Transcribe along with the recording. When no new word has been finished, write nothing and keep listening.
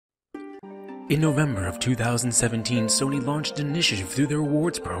In November of 2017, Sony launched an initiative through their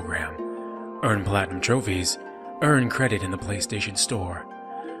awards program. Earn platinum trophies, earn credit in the PlayStation Store.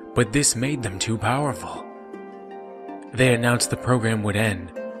 But this made them too powerful. They announced the program would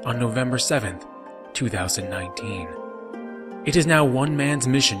end on November 7th, 2019. It is now one man's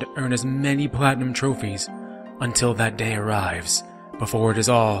mission to earn as many platinum trophies until that day arrives, before it is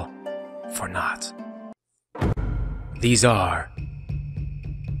all for naught. These are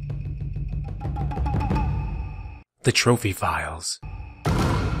the Trophy Files.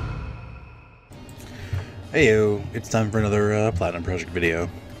 Heyo, it's time for another Platinum Project video.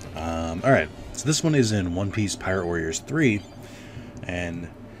 Alright, so this one is in One Piece Pirate Warriors 3, and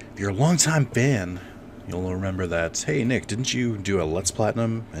if you're a longtime fan, you'll remember that, hey Nick, didn't you do a Let's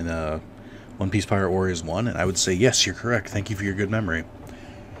Platinum in One Piece Pirate Warriors 1? And I would say, yes, you're correct, thank you for your good memory.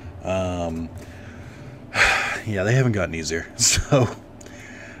 Yeah, they haven't gotten easier. So,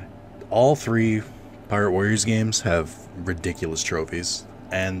 all three Pirate Warriors games have ridiculous trophies,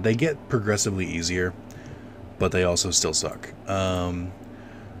 and they get progressively easier, but they also still suck. Let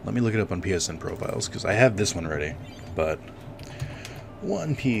me look it up on PSN profiles, because I have this one ready, but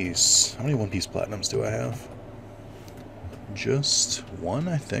One Piece, how many One Piece Platinums do I have? Just one,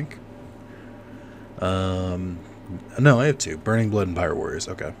 I think. No, I have two, Burning Blood and Pirate Warriors,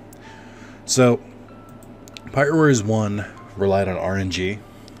 okay. So, Pirate Warriors 1 relied on RNG,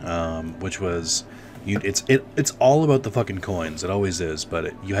 which was, it's all about the fucking coins, it always is,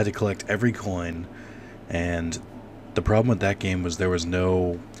 but you had to collect every coin, and the problem with that game was there was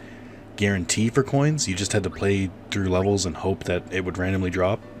no guarantee for coins. You just had to play through levels and hope that it would randomly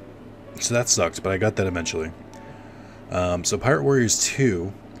drop. So that sucked, but I got that eventually. So Pirate Warriors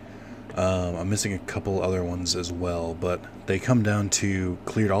 2, I'm missing a couple other ones as well, but they come down to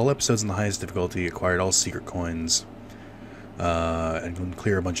cleared all episodes in the highest difficulty, acquired all secret coins, and can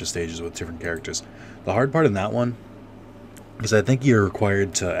clear a bunch of stages with different characters. The hard part in that one is I think you're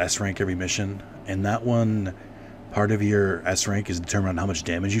required to S rank every mission, and that one, part of your S rank is determined on how much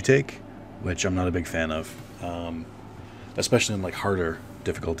damage you take, which I'm not a big fan of, especially in like harder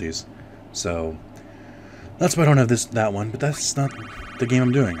difficulties. So that's why I don't have that one, but that's not the game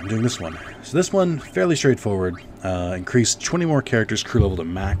I'm doing. I'm doing this one. So this one, fairly straightforward. Increase 20 more characters crew level to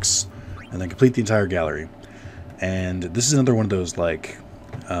max, and then complete the entire gallery. And this is another one of those like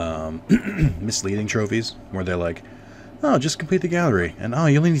misleading trophies where they're like, oh, just complete the gallery, and oh,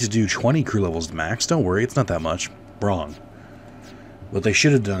 you only need to do 20 crew levels to max. Don't worry, it's not that much. Wrong. What they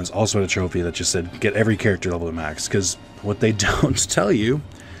should have done is also had a trophy that just said get every character level to max, because what they don't tell you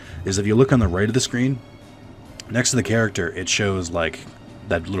is if you look on the right of the screen, next to the character, it shows like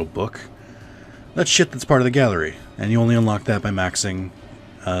that little book. That's shit that's part of the gallery, and you only unlock that by maxing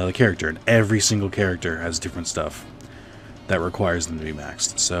the character, and every single character has different stuff that requires them to be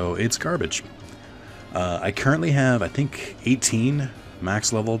maxed, so it's garbage. I currently have, I think, 18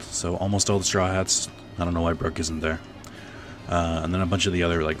 max leveled, so almost all the Straw Hats. I don't know why Brooke isn't there. And then a bunch of the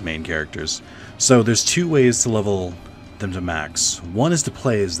other like main characters. So there's two ways to level them to max. One is to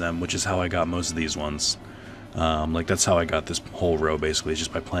play as them, which is how I got most of these ones. Like that's how I got this whole row, basically,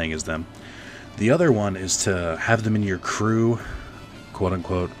 just by playing as them. The other one is to have them in your crew,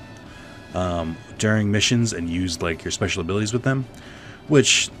 quote-unquote, during missions and use like your special abilities with them,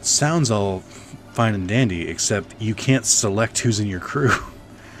 which sounds all fine and dandy, except you can't select who's in your crew,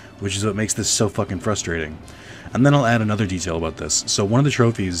 which is what makes this so fucking frustrating. And then I'll add another detail about this. So one of the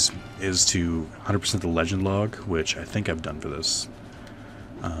trophies is to 100% the legend log, which I think I've done for this.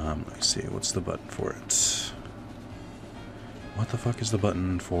 Let me see, what's the button for it? What the fuck is the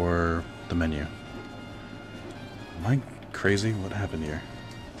button for the menu? Am I crazy? What happened here?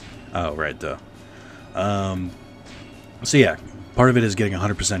 Oh, right, duh. So yeah, part of it is getting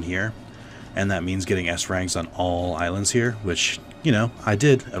 100% here, and that means getting S ranks on all islands here, which, you know, I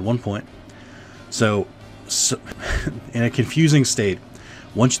did at one point. So in a confusing state,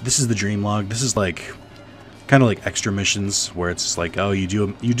 this is the dream log. This is like kind of like extra missions where it's like, oh, you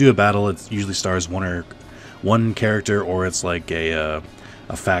do a battle. It usually stars one character, or it's like a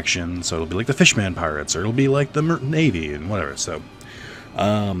faction. So it'll be like the Fishman Pirates, or it'll be like the Navy and whatever. So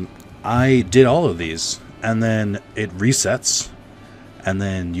I did all of these, and then it resets. And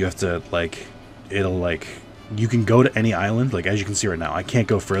then you have to, like, it'll, like, you can go to any island. Like, as you can see right now, I can't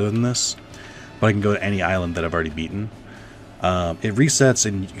go further than this, but I can go to any island that I've already beaten. It resets,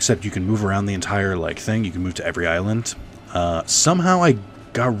 and except you can move around the entire, like, thing. You can move to every island. Somehow I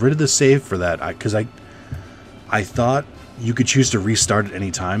got rid of the save for that, because I thought you could choose to restart at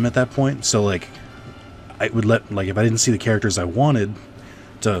any time at that point. So, like, I would let, like, if I didn't see the characters I wanted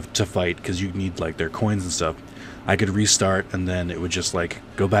to fight, because you need, like, their coins and stuff, I could restart, and then it would just, like,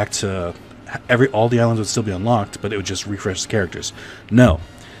 go back to all the islands would still be unlocked, but it would just refresh the characters. No,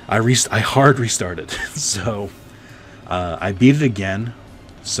 I hard restarted. So I beat it again.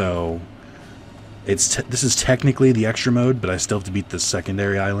 So this is technically the extra mode, but I still have to beat the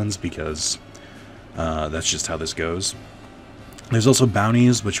secondary islands because that's just how this goes. There's also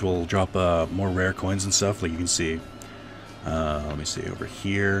bounties, which will drop more rare coins and stuff, like you can see. Let me see over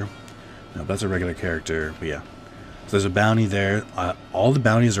here. No, that's a regular character, but yeah. So there's a bounty there. All the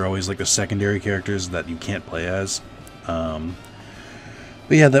bounties are always like the secondary characters that you can't play as.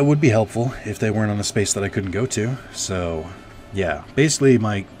 But yeah, that would be helpful if they weren't on a space that I couldn't go to. So yeah, basically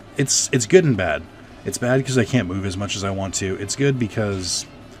it's good and bad. It's bad because I can't move as much as I want to. It's good because,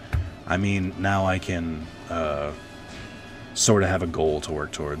 I mean, now I can sort of have a goal to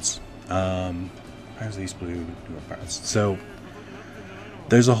work towards. Where's these blue parts? So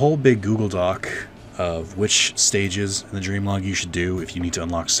there's a whole big Google Doc of which stages in the Dreamlog you should do if you need to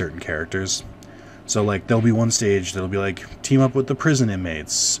unlock certain characters. So like there'll be one stage that'll be like team up with the prison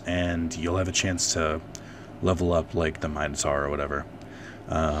inmates, and you'll have a chance to level up like the Minotaur or whatever.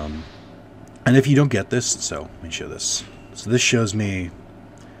 And if you don't get this, so let me show this. So this shows me,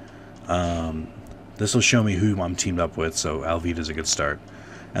 this will show me who I'm teamed up with. So Alvita's a good start,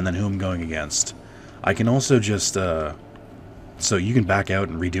 and then who I'm going against. I can also just so you can back out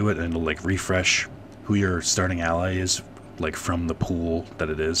and redo it, and it'll like refresh who your starting ally is, like from the pool that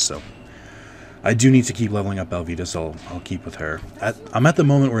it is. So I do need to keep leveling up Alvita, so I'll keep with her. I'm at the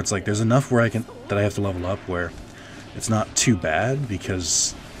moment where it's like there's enough where that I have to level up where it's not too bad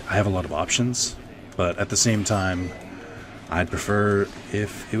because I have a lot of options. But at the same time, I'd prefer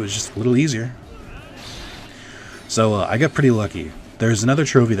if it was just a little easier. So I got pretty lucky. There's another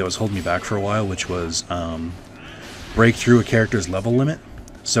trophy that was holding me back for a while, which was break through a character's level limit.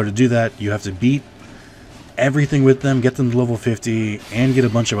 So to do that, you have to beat everything with them, get them to level 50, and get a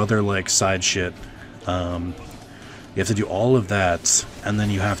bunch of other like side shit. You have to do all of that, and then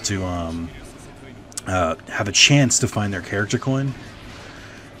you have to have a chance to find their character coin,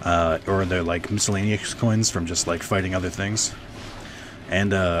 or their like miscellaneous coins from just like fighting other things.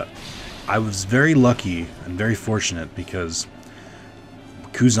 And I was very lucky and very fortunate because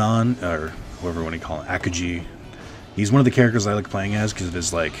Kuzan, or whoever you want to call him, Akuji, he's one of the characters I like playing as because of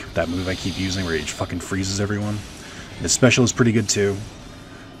his like that move I keep using where he fucking freezes everyone. His special is pretty good too,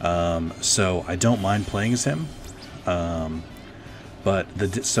 so I don't mind playing as him. But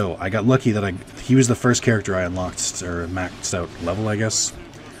so I got lucky that he was the first character I unlocked or maxed out level, I guess.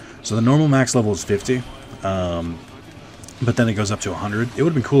 So the normal max level is 50, but then it goes up to 100. It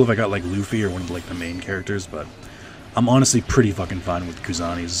would have been cool if I got like Luffy or one of like the main characters, but I'm honestly pretty fucking fine with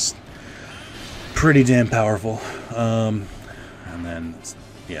Kuzan. He's pretty damn powerful. And then,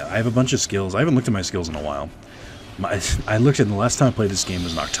 yeah, I have a bunch of skills. I haven't looked at my skills in a while. I looked at the last time I played this game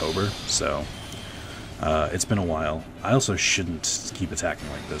was in October, so it's been a while. I also shouldn't keep attacking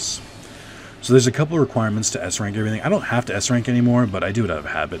like this. So there's a couple of requirements to S-rank everything. I don't have to S-rank anymore, but I do it out of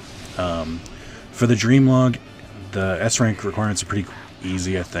habit. For the Dreamlog, the S-rank requirements are pretty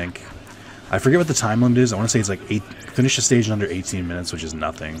easy, I think. I forget what the time limit is. I want to say it's like finish a stage in under 18 minutes, which is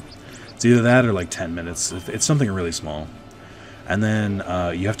nothing. It's either that or like 10 minutes. It's something really small. And then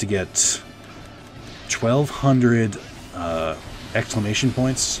you have to get 1,200 exclamation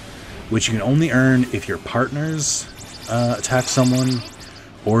points, which you can only earn if your partners attack someone,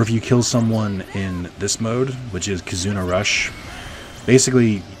 or if you kill someone in this mode, which is Kizuna Rush.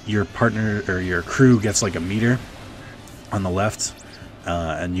 Basically, your partner or your crew gets like a meter on the left,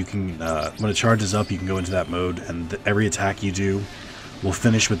 and you can, when it charges up, you can go into that mode, and every attack you do will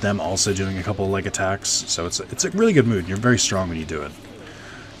finish with them also doing a couple of like attacks. So it's a really good mood. You're very strong when you do it.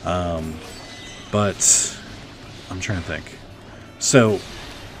 But I'm trying to think. So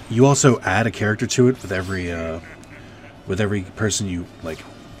you also add a character to it with every person you like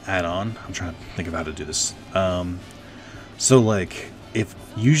add on. I'm trying to think of how to do this. So like if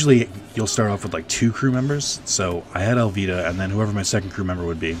usually you'll start off with like 2 crew members. So I had Alvita, and then whoever my second crew member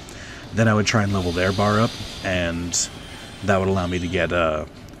would be, then I would try and level their bar up, and that would allow me to get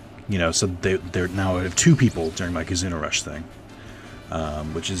you know, so they're now I have 2 people during my Kizuna Rush thing,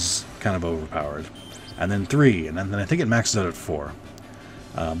 which is kind of overpowered, and then 3, and then I think it maxes out at 4.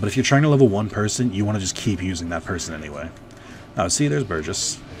 But if you're trying to level 1 person, you want to just keep using that person anyway. Oh, see, there's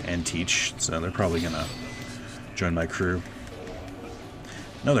Burgess and Teach, so they're probably gonna join my crew.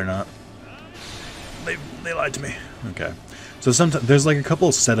 No, they're not. They lied to me. Okay. So sometimes there's like a couple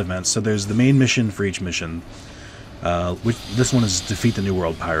of set events. So there's the main mission for each mission. Which this one is defeat the New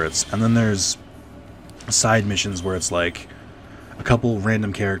World Pirates, and then there's side missions where it's like a couple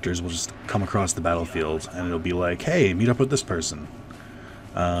random characters will just come across the battlefield, and it'll be like, hey, meet up with this person.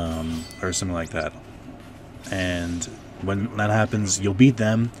 or something like that. And when that happens, you'll beat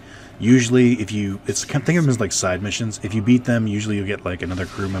them. Usually, if you, think of them as like side missions. If you beat them, usually you'll get like another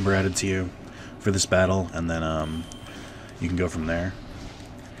crew member added to you for this battle, and then you can go from there.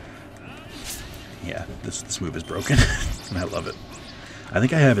 Yeah, this move is broken, and I love it. I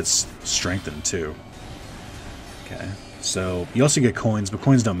think I have it strengthened too. Okay, so you also get coins, but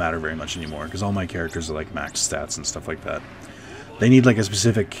coins don't matter very much anymore because all my characters are like max stats and stuff like that. They need like a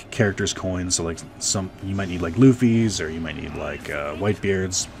specific character's coin, so like you might need like Luffy's, or you might need like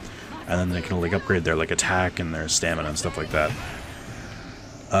Whitebeard's, and then they can like upgrade their like attack and their stamina and stuff like that.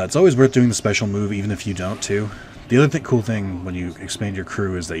 It's always worth doing the special move, even if you don't too. The other cool thing when you expand your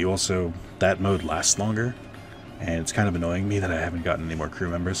crew is that that mode lasts longer, and it's kind of annoying me that I haven't gotten any more crew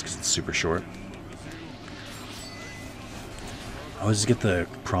members because it's super short. I always get the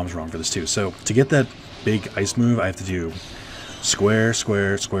prompts wrong for this too. So to get that big ice move, I have to do square,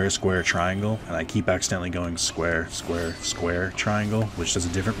 square, square, square, triangle, and I keep accidentally going square, square, square, triangle, which does a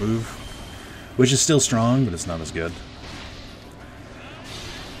different move, which is still strong, but it's not as good.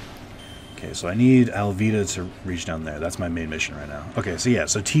 Okay, so I need Alvida to reach down there. That's my main mission right now. Okay, so yeah,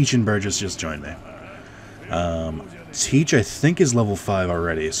 so Teach and Burgess just joined me. Teach, I think, is level 5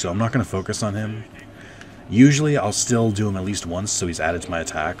 already, so I'm not going to focus on him. Usually, I'll still do him at least once, so he's added to my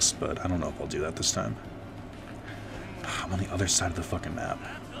attacks, but I don't know if I'll do that this time. I'm on the other side of the fucking map.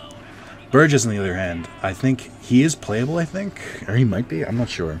 Burgess, on the other hand, I think he is playable, I think. Or he might be, I'm not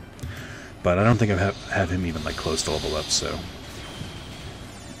sure. But I don't think I have him even like close to level up, so...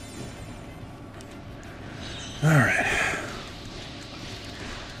 Alright.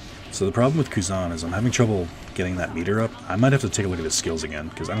 So the problem with Kuzan is I'm having trouble getting that meter up. I might have to take a look at his skills again,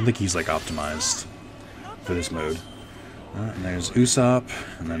 because I don't think he's like optimized for this mode. And there's Usopp,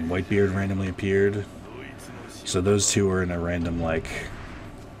 and then Whitebeard randomly appeared. So those two are in a random, like...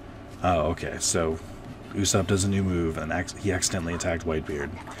 Oh, okay, so Usopp does a new move, and he accidentally attacked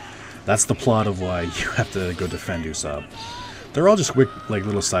Whitebeard. That's the plot of why you have to go defend Usopp. They're all just quick, like,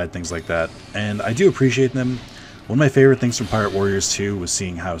 little side things like that, and I do appreciate them. One of my favorite things from Pirate Warriors 2 was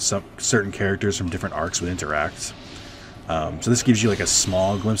seeing how certain characters from different arcs would interact. So this gives you, like, a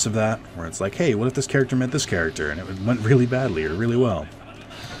small glimpse of that, where it's like, hey, what if this character met this character, and it went really badly or really well.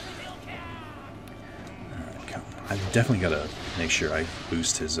 I've definitely got to make sure I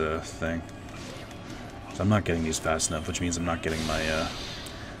boost his thing. So I'm not getting these fast enough, which means I'm not getting my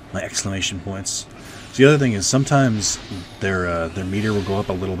my exclamation points. So the other thing is sometimes their meter will go up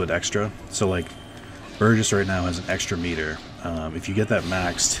a little bit extra. So like Burgess right now has an extra meter. If you get that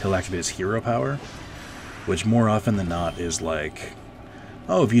maxed, he'll activate his hero power, which more often than not is like,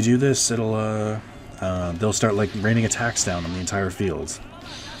 oh, if you do this, it'll they'll start like raining attacks down on the entire field.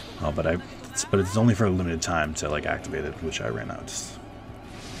 Oh, but it's only for a limited time to like activate it, which I ran out.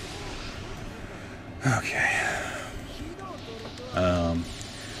 Okay.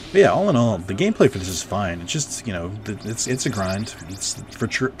 But yeah, all in all, the gameplay for this is fine. It's just, you know, it's a grind. It's for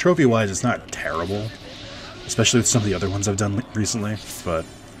trophy-wise, it's not terrible, especially with some of the other ones I've done recently. But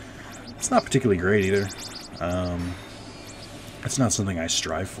it's not particularly great either. It's not something I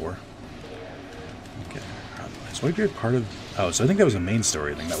strive for. Okay, is Whitebeard part of? Oh, so I think that was a main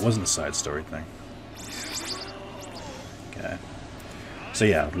story thing. That wasn't a side story thing. Okay. So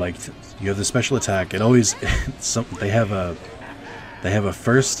yeah, like you have the special attack. It always they have a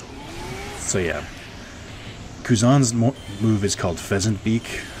first. So yeah, Kuzan's move is called Pheasant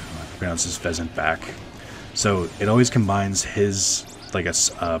Beak. Pronounces Pheasant Back. So it always combines his like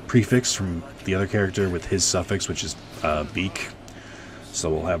a prefix from the other character with his suffix, which is beak. So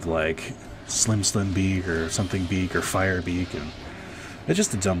we'll have like Slim Beak or something Beak or Fire Beak, and it's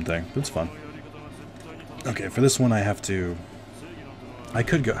just a dumb thing, but it's fun. Okay, for this one I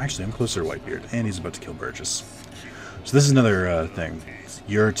could go, actually I'm closer to Whitebeard, and he's about to kill Burgess. So this is another thing.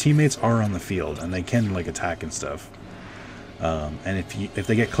 Your teammates are on the field, and they can like attack and stuff. And if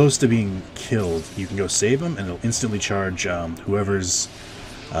they get close to being killed, you can go save them, and it'll instantly charge whoever's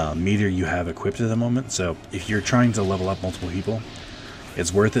meter you have equipped at the moment. So if you're trying to level up multiple people,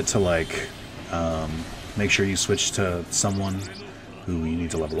 it's worth it to like make sure you switch to someone who you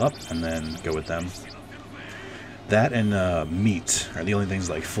need to level up, and then go with them. That and meat are the only things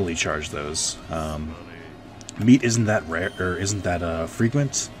like fully charge those. Meat isn't that rare, or isn't that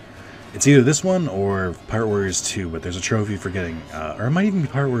frequent. It's either this one or Pirate Warriors 2, but there's a trophy for getting, or it might even be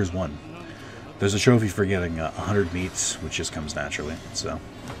Pirate Warriors 1. There's a trophy for getting 100 meats, which just comes naturally, so.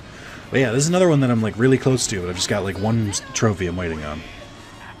 But yeah, this is another one that I'm like really close to, but I've just got like one trophy I'm waiting on.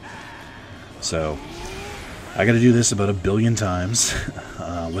 So, I gotta do this about 1 billion times,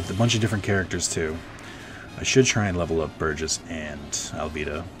 with a bunch of different characters too. I should try and level up Burgess and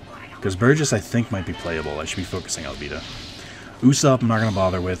Alvita. Because Burgess, I think, might be playable. I should be focusing Alvita. Usopp I'm not going to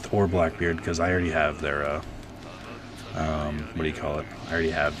bother with, or Blackbeard, because I already have their, what do you call it? I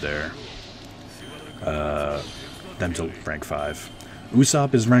already have their, them to rank 5.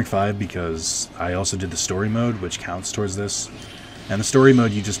 Usopp is rank 5 because I also did the story mode, which counts towards this. And the story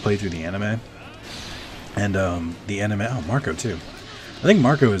mode, you just play through the anime. And, the anime, oh, Marco, too. I think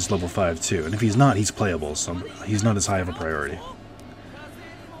Marco is level 5, too. And if he's not, he's playable, so he's not as high of a priority.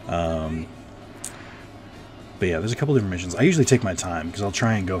 But yeah, there's a couple different missions. I usually take my time, because I'll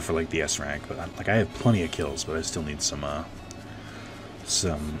try and go for, like, the S rank. But, like, I have plenty of kills, but I still need some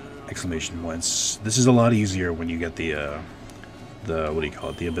exclamation points. This is a lot easier when you get the what do you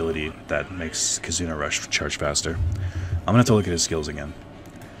call it? The ability that makes Kizuna Rush charge faster. I'm gonna have to look at his skills again.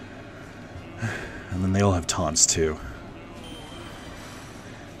 And then they all have taunts, too.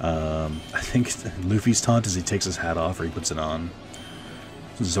 I think Luffy's taunt is he takes his hat off or he puts it on.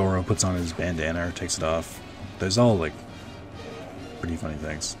 Zoro puts on his bandana or takes it off. There's all, like, pretty funny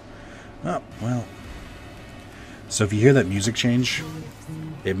things. Oh, well. So if you hear that music change,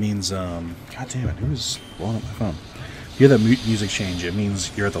 it means, God damn it, who's blowing up my phone? If you hear that music change, it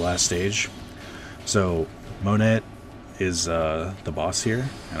means you're at the last stage. So, Monet is the boss here,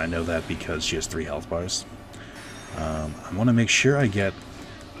 and I know that because she has 3 health bars. I want to make sure I get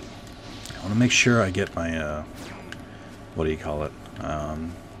my, what do you call it? I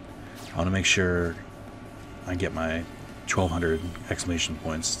want to make sure I get my 1200 exclamation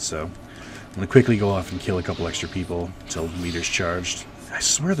points, so I'm going to quickly go off and kill a couple extra people until the meter's charged. I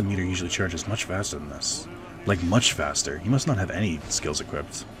swear the meter usually charges much faster than this. Like, much faster. He must not have any skills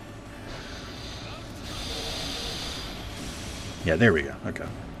equipped. Yeah, there we go. Okay.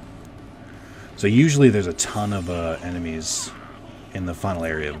 So usually there's a ton of enemies in the final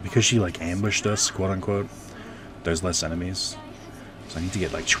area. But because she, like, ambushed us, quote-unquote, there's less enemies. So I need to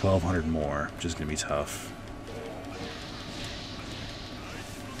get, like, 1200 more, which is going to be tough.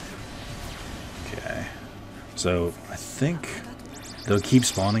 Okay. So, I think they'll keep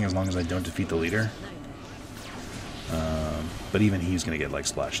spawning as long as I don't defeat the leader. But even he's going to get, like,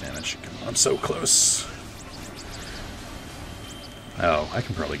 splash damage. Come on, I'm so close. Oh, I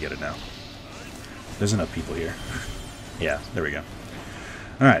can probably get it now. There's enough people here. Yeah, there we go.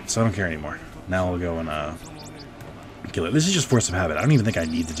 Alright, so I don't care anymore. Now we'll go and kill it. This is just force of habit. I don't even think I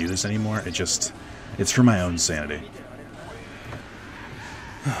need to do this anymore. It's for my own sanity.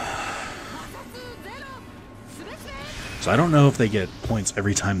 So I don't know if they get points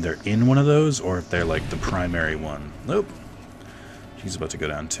every time they're in one of those, or if they're like the primary one. Nope. He's about to go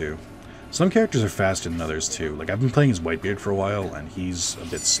down too. Some characters are faster than others too. Like, I've been playing as Whitebeard for a while, and he's a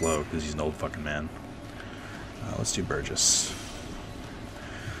bit slow because he's an old fucking man. Let's do Burgess.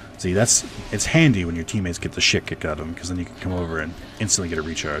 See, it's handy when your teammates get the shit kicked out of them, because then you can come over and instantly get a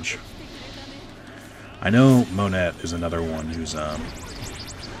recharge. I know Monet is another one who's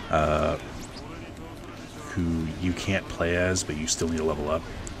who you can't play as, but you still need to level up.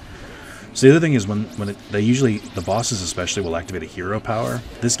 So the other thing is the bosses especially will activate a hero power.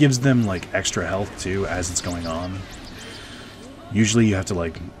 This gives them like extra health too as it's going on. Usually you have to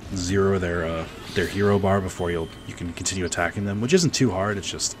like zero their hero bar before you can continue attacking them, which isn't too hard.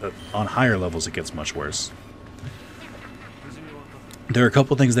 It's just on higher levels it gets much worse. There are a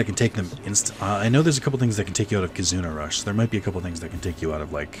couple things that can take them I know there's a couple things that can take you out of Kizuna Rush. There might be a couple things that can take you out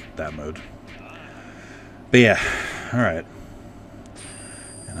of like that mode. But yeah, alright.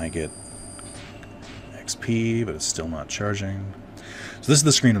 And I get XP, but it's still not charging. So this is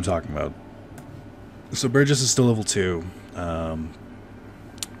the screen I'm talking about. So Burgess is still level 2.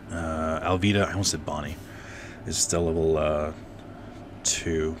 Alvita, I almost said Bonnie, is still level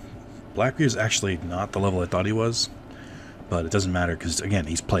 2. Blackbeard is actually not the level I thought he was, but it doesn't matter because, again,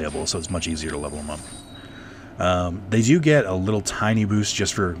 he's playable, so it's much easier to level him up. They do get a little tiny boost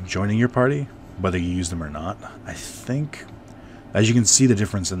just for joining your party, whether you use them or not. I think, as you can see the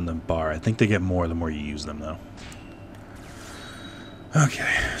difference in the bar, I think they get more the more you use them, though.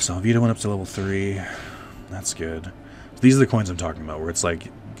 Okay, so Alvita went up to level 3. That's good. These are the coins I'm talking about, where it's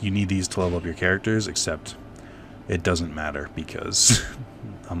like, you need these to level up your characters, except it doesn't matter, because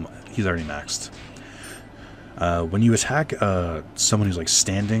he's already maxed. When you attack someone who's like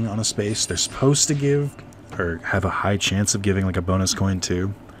standing on a space, they're supposed to give, or have a high chance of giving like a bonus coin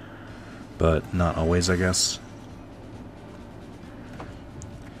too, but not always, I guess.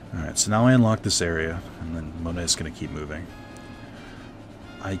 Alright, so now I unlock this area, and then Monet's gonna keep moving.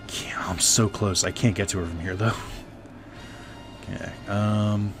 I can't, I'm so close, I can't get to her from here though. Okay,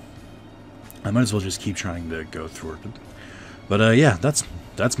 I might as well just keep trying to go through it. But yeah, that's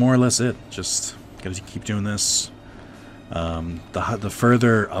more or less it. Just Gotta keep doing this. The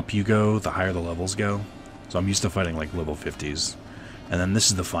further up you go, the higher the levels go. So I'm used to fighting like level 50s. And then this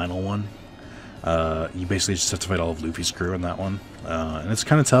is the final one. You basically just have to fight all of Luffy's crew in that one. And it's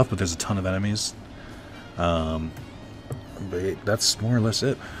kind of tough, but there's a ton of enemies. But that's more or less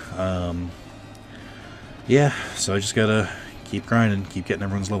it. Yeah, so I just gotta keep grinding, keep getting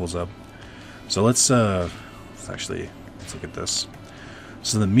everyone's levels up. So let's look at this.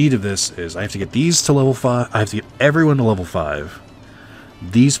 So the meat of this is I have to get these to level 5. I have to get everyone to level 5.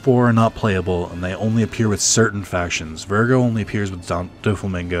 These 4 are not playable, and they only appear with certain factions. Virgo only appears with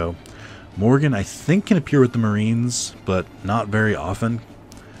Doflamingo. Morgan, I think, can appear with the Marines, but not very often.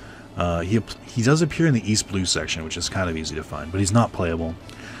 He does appear in the East Blue section, which is kind of easy to find, but he's not playable.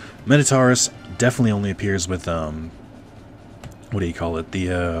 Minotaurus definitely only appears with, what do you call it?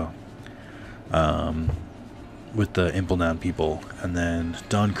 With the Impeldown people. And then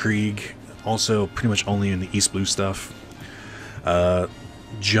Don Krieg, also pretty much only in the East Blue stuff.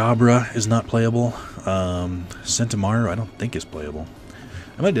 Jabra is not playable. Centamaru, I don't think is playable.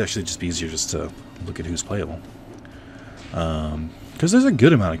 It might actually just be easier just to look at who's playable. Because there's a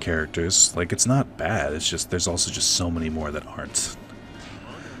good amount of characters. Like, it's not bad. It's just there's also just so many more that aren't.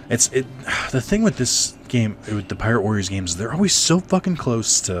 The thing with this game, with the Pirate Warriors games, they're always so fucking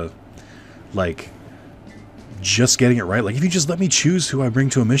close to, like, just getting it right. Like, if you just let me choose who I bring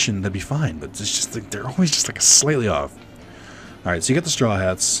to a mission, that'd be fine. But it's just like, they're always just like slightly off. All right, so you got the Straw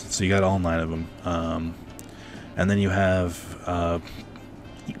Hats. So you got all 9 of them. And then you have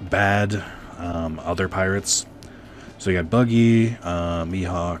bad other pirates. So you got Buggy,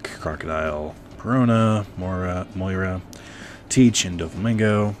 Mihawk, Crocodile, Perona, Moira, Teach, and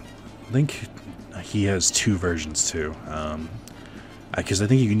Doflamingo. I think he has 2 versions too. Because I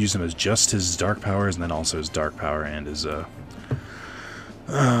think you can use him as just his dark powers, and then also his dark power and his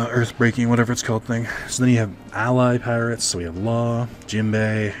earth breaking, whatever it's called thing. So then you have ally pirates. So we have Law,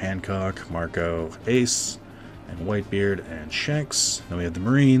 Jinbei, Hancock, Marco, Ace, and Whitebeard, and Shanks. Then we have the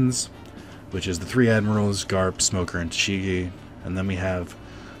Marines, which is the 3 admirals, Garp, Smoker, and Tashigi. And then we have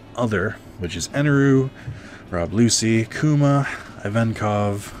other, which is Eneru, Rob Lucy, Kuma,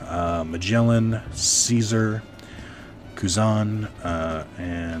 Ivankov, Magellan, Caesar, Kuzan,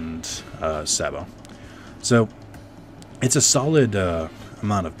 and Sabo. So it's a solid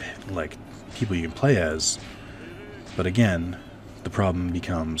amount of like people you can play as, but again, the problem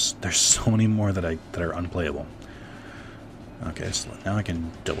becomes there's so many more that are unplayable. Okay, so now I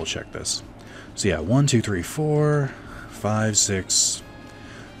can double check this. So yeah, 1, 2, 3, 4, 5, 6,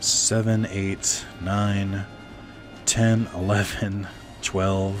 7, 8, 9, 10, 11,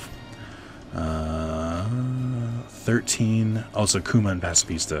 12, 13. Also, Kuma and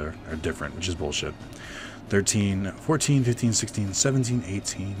Pacifista are different, which is bullshit. 13, 14, 15, 16, 17,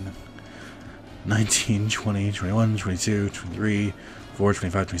 18, 19, 20, 21, 22, 23, 24,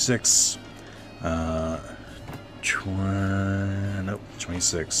 25, 26,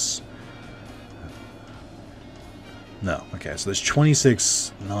 26. No, okay, so there's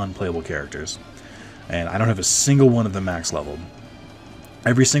 26 non-playable characters, and I don't have a single one of them max leveled.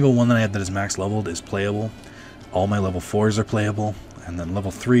 Every single one that I have that is max leveled is playable. All my level 4s are playable, and then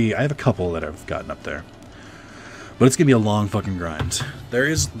level 3, I have a couple that I've gotten up there. But it's gonna be a long fucking grind.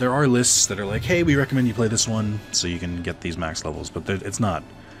 There are lists that are like, hey, we recommend you play this one so you can get these max levels, but it's not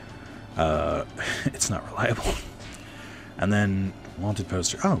reliable. And then wanted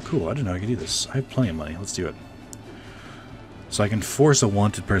poster. Oh, cool! I didn't know I could do this. I have plenty of money. Let's do it. So I can force a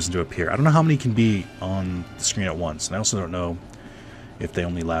wanted person to appear. I don't know how many can be on the screen at once, and I also don't know if they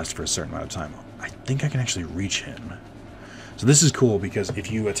only last for a certain amount of time. I think I can actually reach him. So this is cool because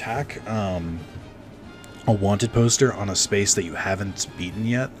if you attack a wanted poster on a space that you haven't beaten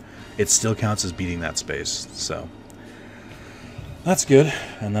yet, it still counts as beating that space. So that's good.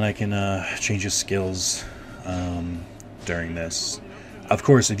 And then I can change his skills during this. Of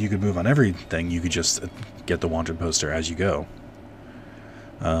course, if you could move on everything, you could just get the wanted poster as you go.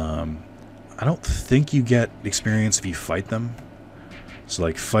 I don't think you get experience if you fight them. So,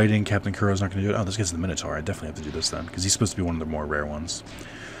 like, fighting Captain Kuro's not going to do it. Oh, this gets the Minotaur. I definitely have to do this then, because he's supposed to be one of the more rare ones.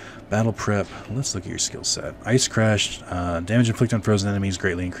 Battle prep. Let's look at your skill set. Ice Crash. Damage inflicted on frozen enemies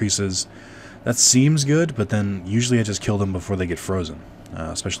greatly increases. That seems good, but then usually I just kill them before they get frozen.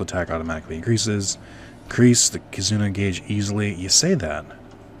 Special attack automatically increases. Increase the Kizuna gauge easily. You say that.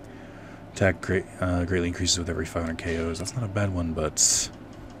 Attack greatly increases with every 500 KOs. That's not a bad one, but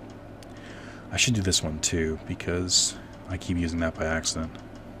I should do this one too, because I keep using that by accident.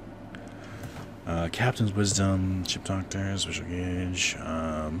 Captain's Wisdom, Chip Doctor, Special Gauge.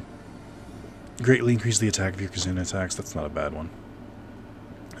 Greatly increase the attack of your Kizuna attacks. That's not a bad one.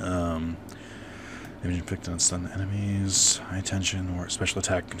 Damage inflicted on stunned enemies. High tension or special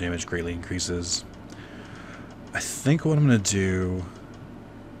attack damage greatly increases. I think what I'm going to do...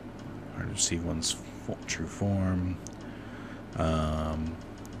 Hard to see one's true form.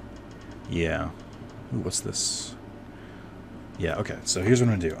 Yeah. Ooh, what's this? Yeah, okay. So here's what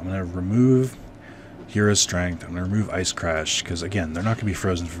I'm going to do. I'm going to remove Hero's Strength. I'm going to remove Ice Crash, because, again, they're not going to be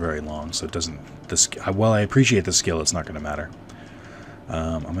frozen for very long, so it doesn't... While I appreciate the skill, it's not going to matter.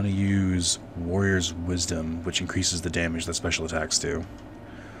 I'm going to use Warrior's Wisdom, which increases the damage that special attacks do.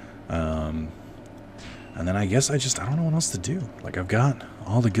 And then I guess I don't know what else to do. Like, I've got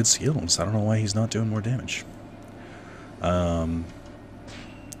all the good skills. I don't know why he's not doing more damage. And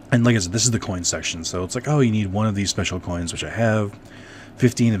like I said, this is the coin section, so it's like, oh, you need one of these special coins, which I have.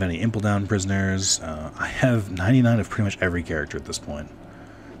 15 of any Impel Down prisoners. I have 99 of pretty much every character at this point,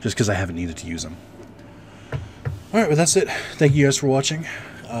 just because I haven't needed to use them. Alright, well that's it. Thank you guys for watching.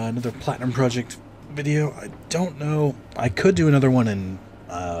 Another Platinum Project video. I don't know. I could do another one in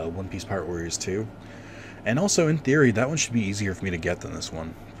One Piece Pirate Warriors 2. And also, in theory, that one should be easier for me to get than this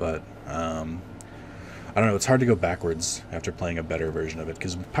one. But, I don't know. It's hard to go backwards after playing a better version of it,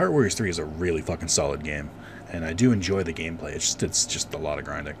 because Pirate Warriors 3 is a really fucking solid game. And I do enjoy the gameplay. It's just a lot of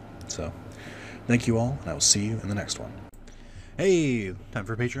grinding. So, thank you all, and I will see you in the next one. Hey, time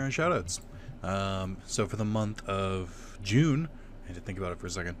for Patreon shoutouts. So for the month of June, I had to think about it for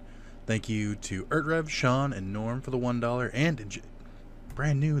a second. Thank you to Ertrev, Sean, and Norm for the $1, and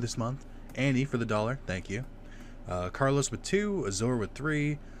brand new this month, Andy for the $1. Thank you. Carlos with 2, Azor with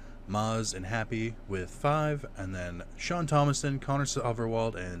 3, Maz and Happy with 5, and then Sean Thomason, Connor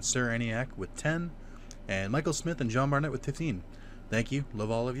Silverwald, and Sir Aniak with 10, and Michael Smith and John Barnett with 15. Thank you. Love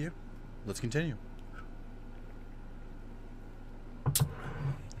all of you. Let's continue.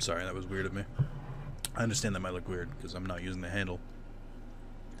 Sorry, that was weird of me. I understand that might look weird because I'm not using the handle.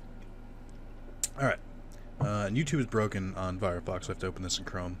 Alright. And YouTube is broken on Firefox, so I have to open this in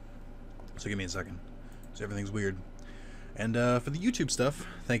Chrome. So give me a second. So everything's weird. And for the YouTube stuff,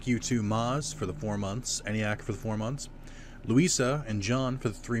 thank you to Maz for the 4 months, Eniac for the 4 months, Louisa and John for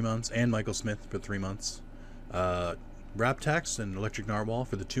the 3 months, and Michael Smith for 3 months, Raptax and Electric Narwhal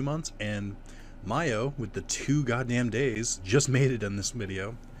for the 2 months, and Mayo with the 2 goddamn days just made it in this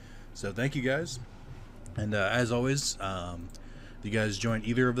video. So thank you guys. And as always, if you guys join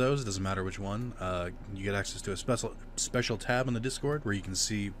either of those, it doesn't matter which one, you get access to a special tab on the Discord where you can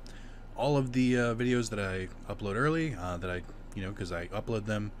see all of the videos that I upload early, because I upload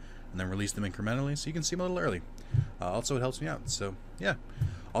them and then release them incrementally, so you can see them a little early. Also, it helps me out. So yeah.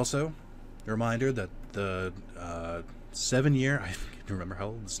 Also, a reminder that the 7-year, I can't remember how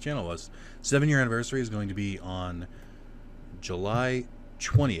old this channel was, 7-year anniversary is going to be on July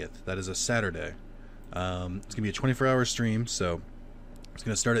 20th. That is a Saturday. It's going to be a 24-hour stream, so it's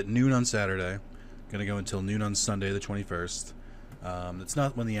going to start at noon on Saturday. Going to go until noon on Sunday, the 21st. It's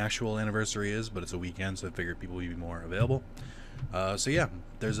not when the actual anniversary is, but it's a weekend, so I figured people would be more available. So yeah,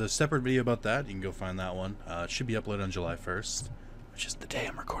 there's a separate video about that. You can go find that one. It should be uploaded on July 1st, which is the day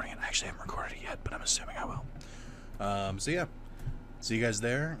I'm recording it. I actually haven't recorded it yet, but I'm assuming I will. So yeah, see you guys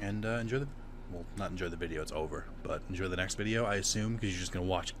there, and enjoy the... Well, not enjoy the video, it's over, but enjoy the next video, I assume, because you're just going to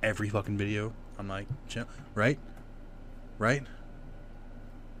watch every fucking video on my channel. Right? Right?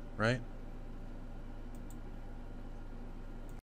 Right?